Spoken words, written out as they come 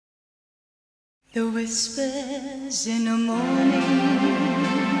The whispers in the morning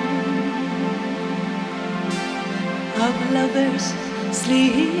of lovers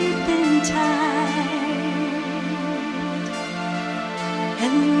sleeping tight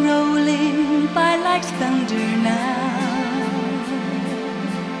and rolling by like thunder now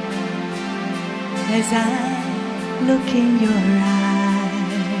as I look in your eyes.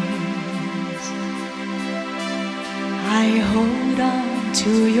 I hold on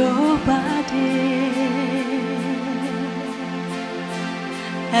to your body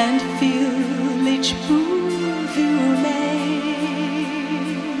and feel each move you make.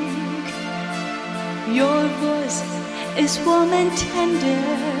 Your voice is warm and tender,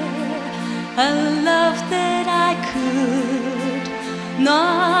 a love that I could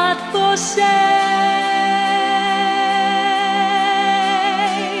not forsake,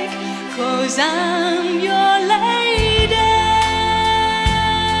 'cause I'm your lady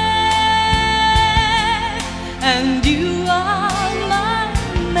and you are my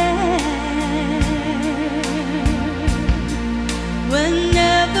man.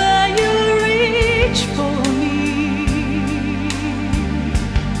 Whenever you reach for me,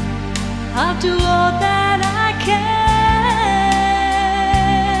 I'll do all that I can.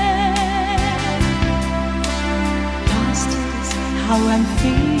 Lost is how I'm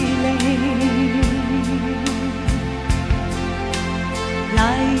feeling,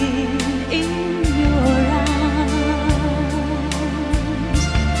 lying in your arms,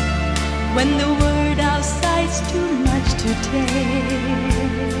 when the word outside's too much to take.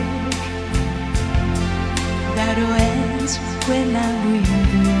 That ends when I'm with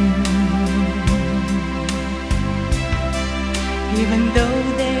you, even though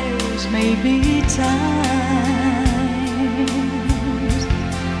there's maybe times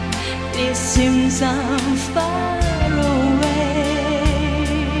it seems I'm far away,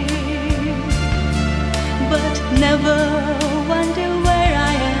 but never wonder where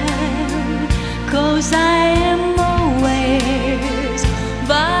I am, 'cause I am always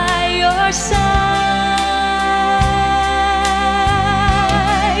by your side,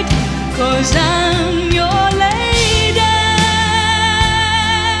 'cause I'm your lady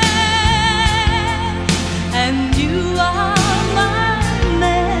and you are my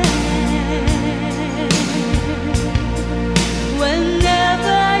man.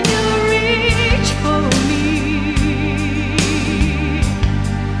 Whenever you reach for me,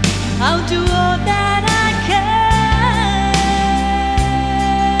 I'll do all that I can.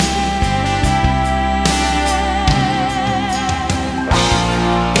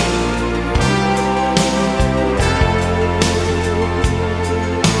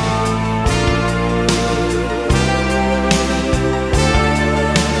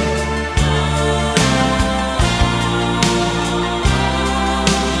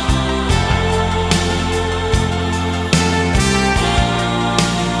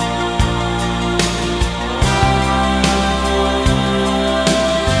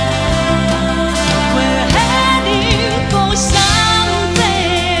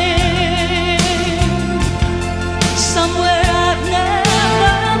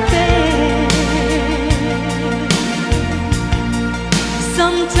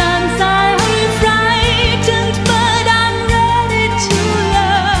 Sometimes I'm frightened, but I'm ready to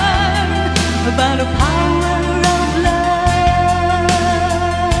learn about a power